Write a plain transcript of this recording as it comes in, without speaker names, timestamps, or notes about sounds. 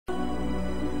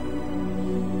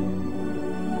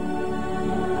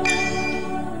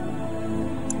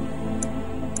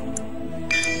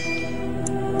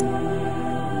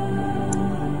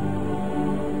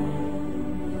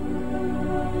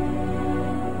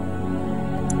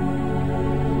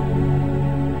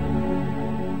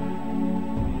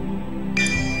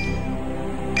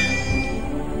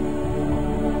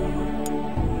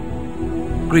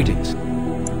Greetings.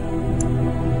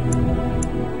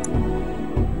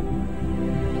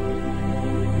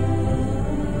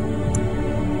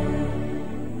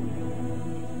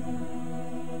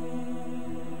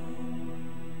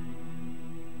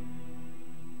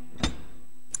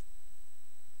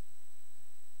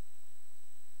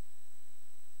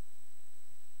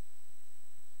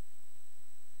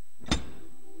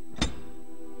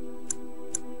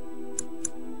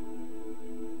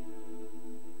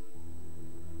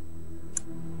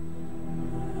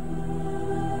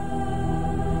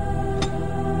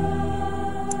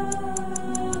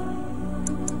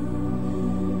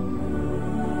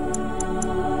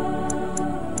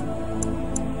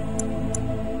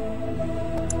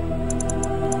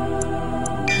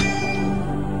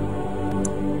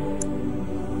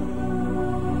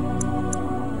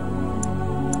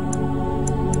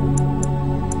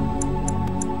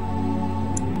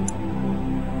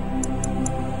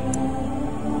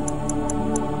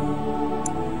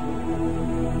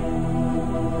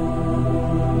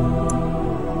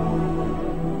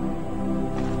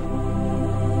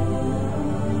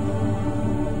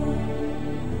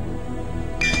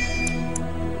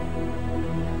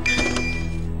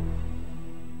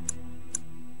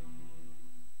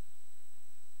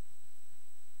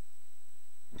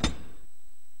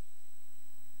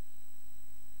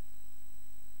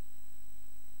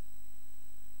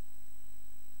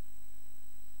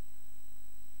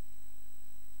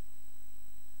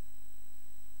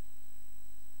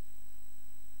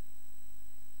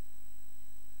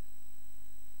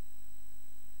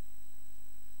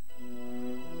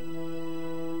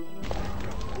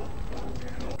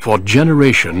 For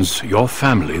generations, your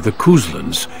family, the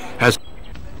Kuzlans, has...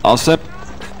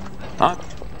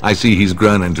 I see he's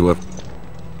grown into a...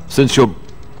 Since you're...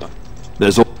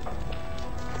 There's all...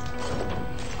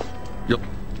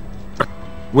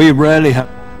 We rarely have...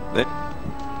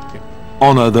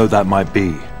 Honor though that might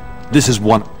be, this is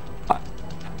one...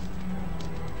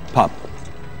 Pup.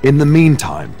 In the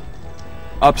meantime,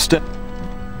 upstairs...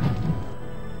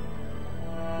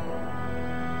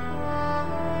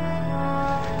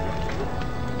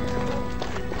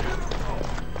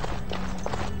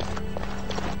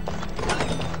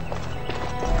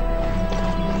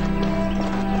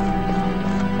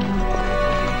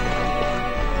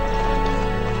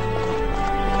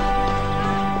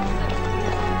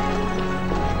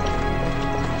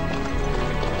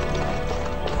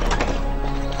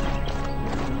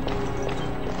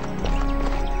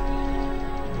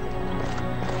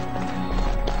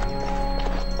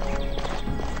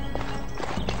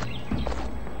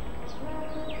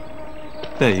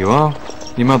 There you are.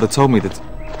 Your mother told me that...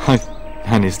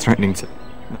 and is threatening to...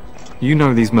 You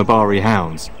know these Mabari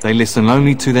hounds. They listen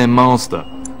only to their master.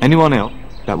 Anyone else,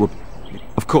 that would...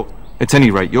 Of course. At any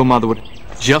rate, your mother would...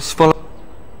 Just follow...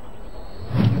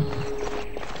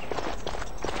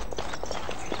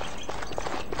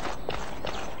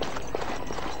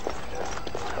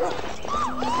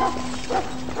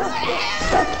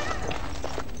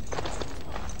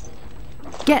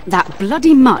 Get that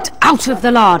bloody mutt out of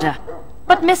the larder!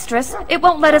 But, mistress, it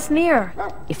won't let us near.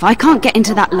 If I can't get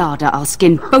into that larder, I'll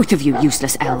skin both of you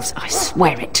useless elves, I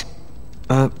swear it.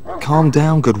 Calm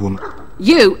down, good woman.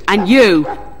 You and you!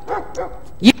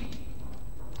 You...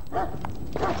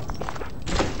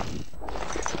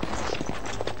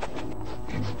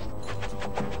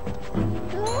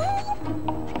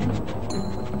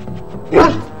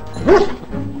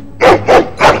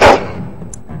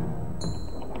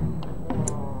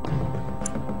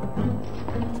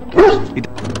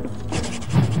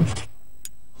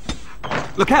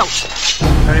 Look out!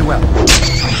 Very well.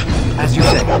 As you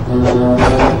say. Tis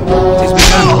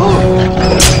begun.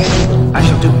 I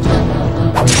shall do it.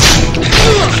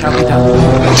 It shall be done.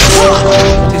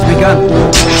 Tis begun.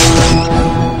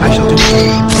 I shall do it.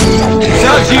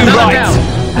 Serves you right! Down,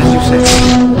 as you say.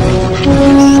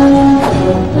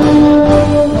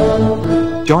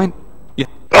 Giant... Yeah.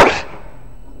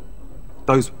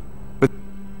 Those...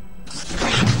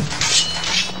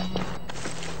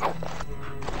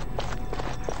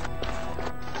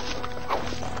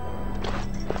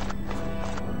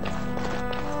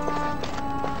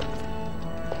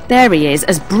 There he is,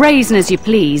 as brazen as you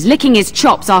please, licking his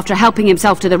chops after helping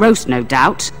himself to the roast, no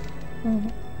doubt.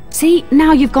 See,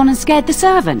 now you've gone and scared the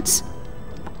servants.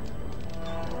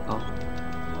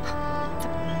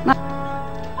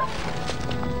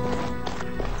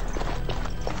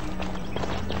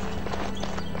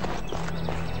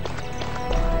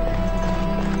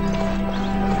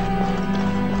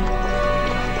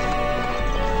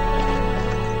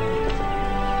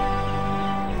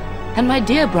 And my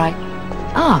dear bride...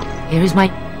 Ah, here is my...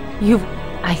 You've...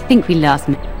 I think we lost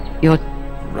your...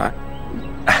 Right.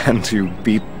 And to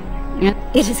beat...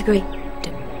 It is agreed.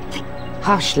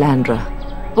 Hush, Landra.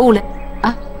 All it...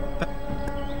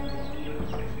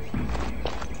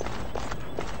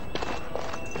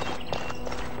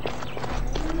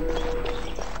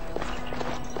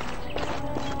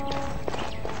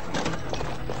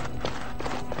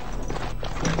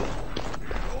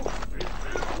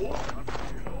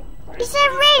 Is there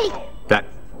really? That.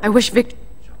 I wish Vic...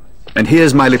 And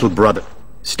here's my little brother.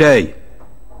 Stay.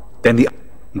 Then the...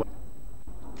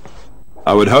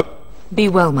 I would hope... Be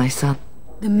well, my son.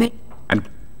 And...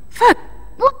 Fuck.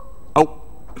 What? Oh.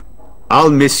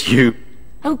 I'll miss you.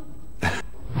 Oh.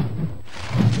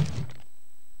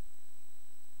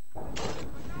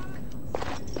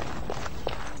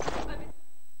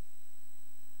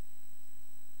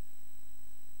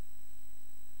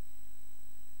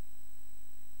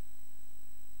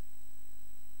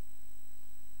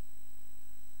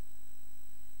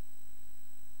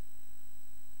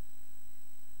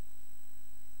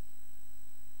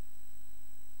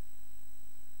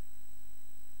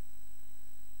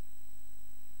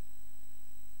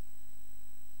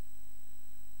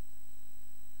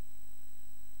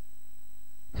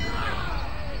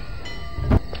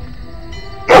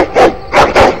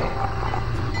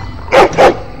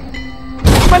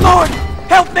 My lord!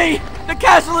 Help me! The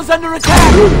castle is under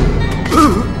attack!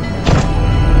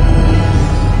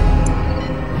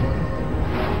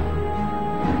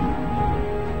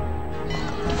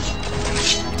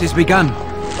 It has begun.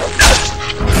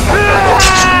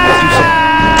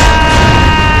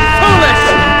 Foolish!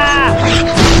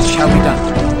 It shall be done.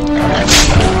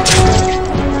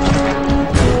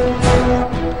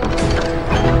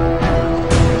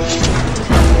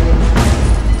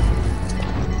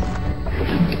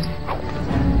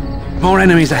 More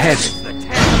enemies ahead.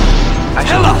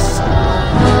 Tell us!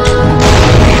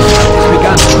 It has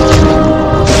begun.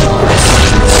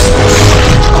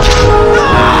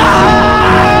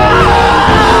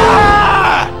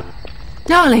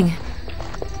 Darling,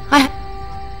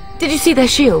 Did you see their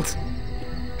shields?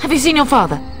 Have you seen your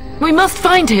father? We must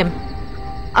find him.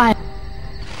 Perhaps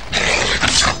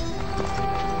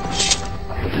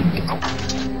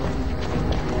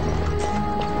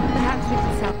we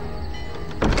can sell...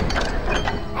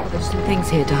 Oh, there's some things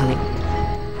here, darling.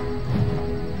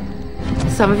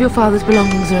 Some of your father's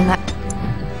belongings are in that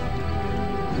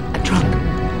trunk.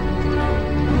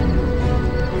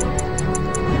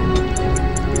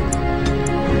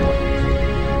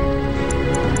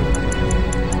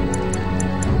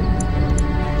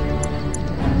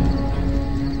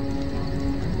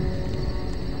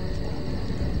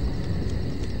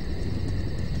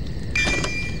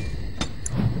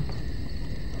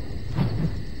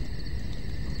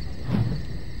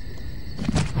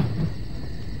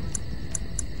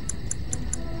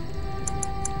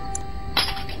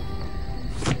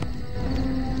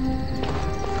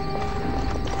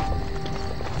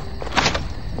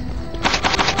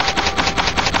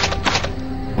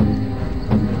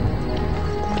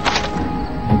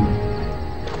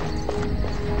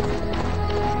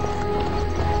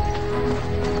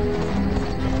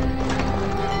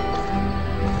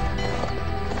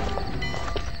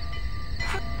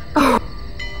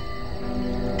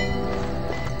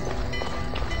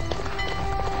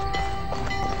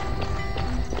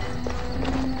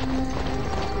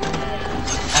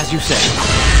 As you say.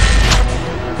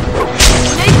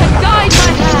 Nathan, guide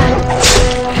my hand!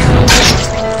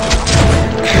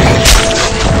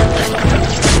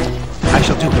 I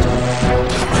shall do it.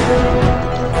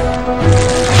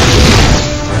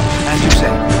 As you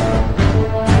say.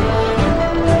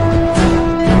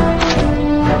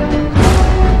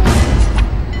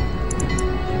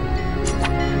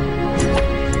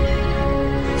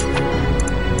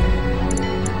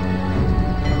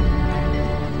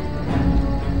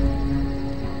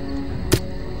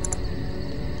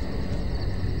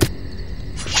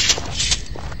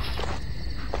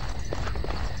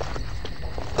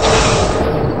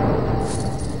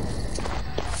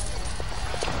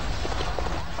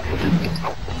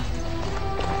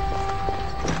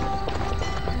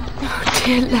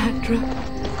 Dear Landra,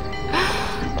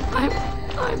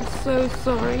 I'm so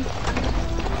sorry. If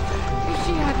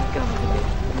she hadn't come to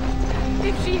me,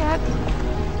 if she hadn't...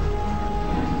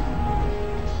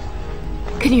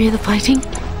 Can you hear the fighting?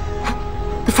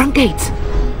 The front gates.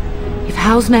 If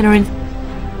Hal's men are in...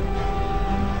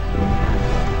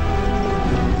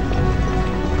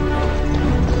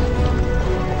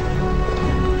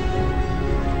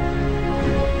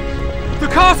 The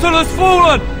castle has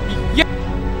fallen!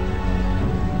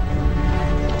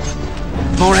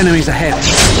 More enemies ahead.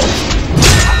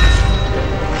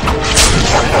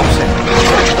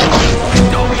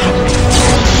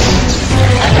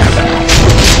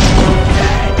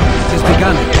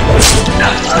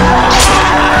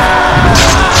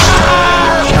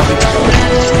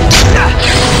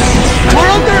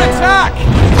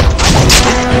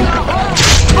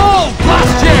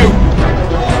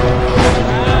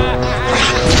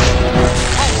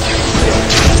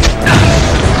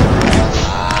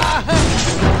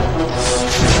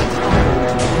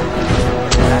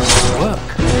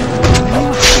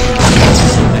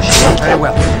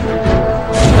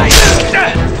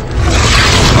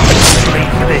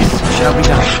 For this shall be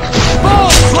done. Oh,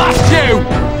 blast you!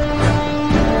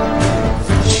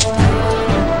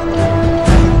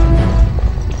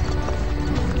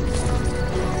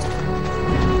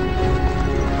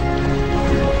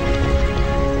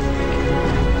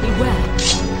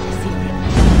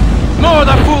 More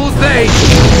the fools they!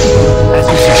 As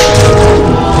you say.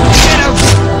 Get out!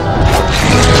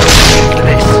 For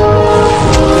this.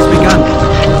 It has begun.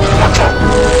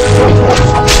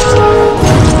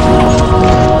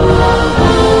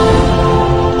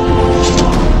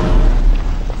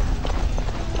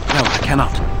 No, I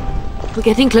cannot. We're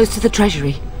getting close to the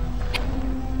treasury.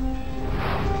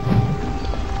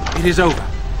 It is over.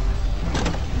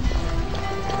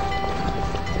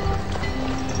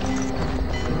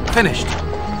 Finished.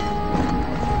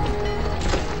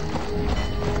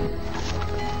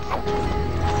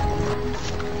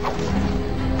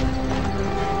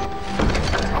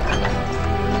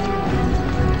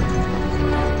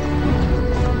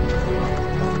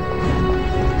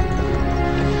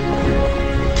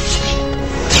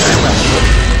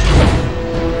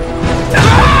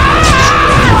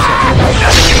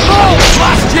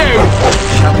 Blast you!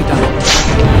 Shall be done.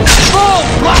 Oh,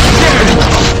 blast you!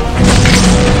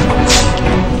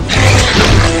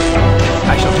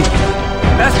 I shall do it.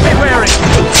 Best be wary.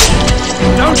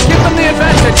 Don't give them the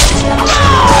advantage.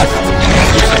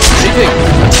 It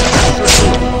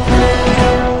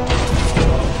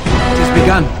has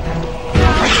begun.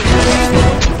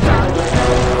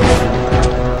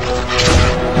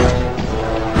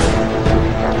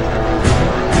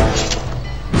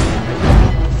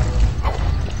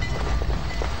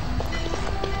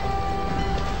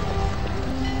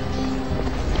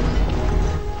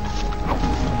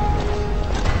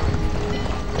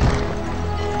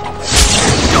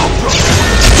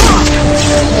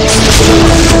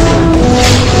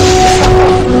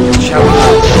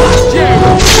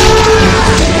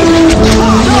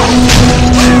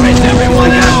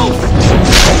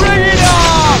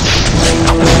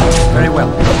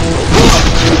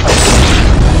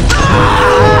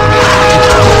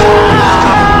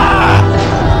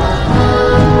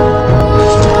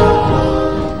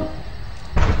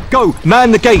 Go!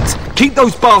 Man the gate! Keep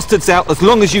those bastards out as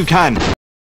long as you can!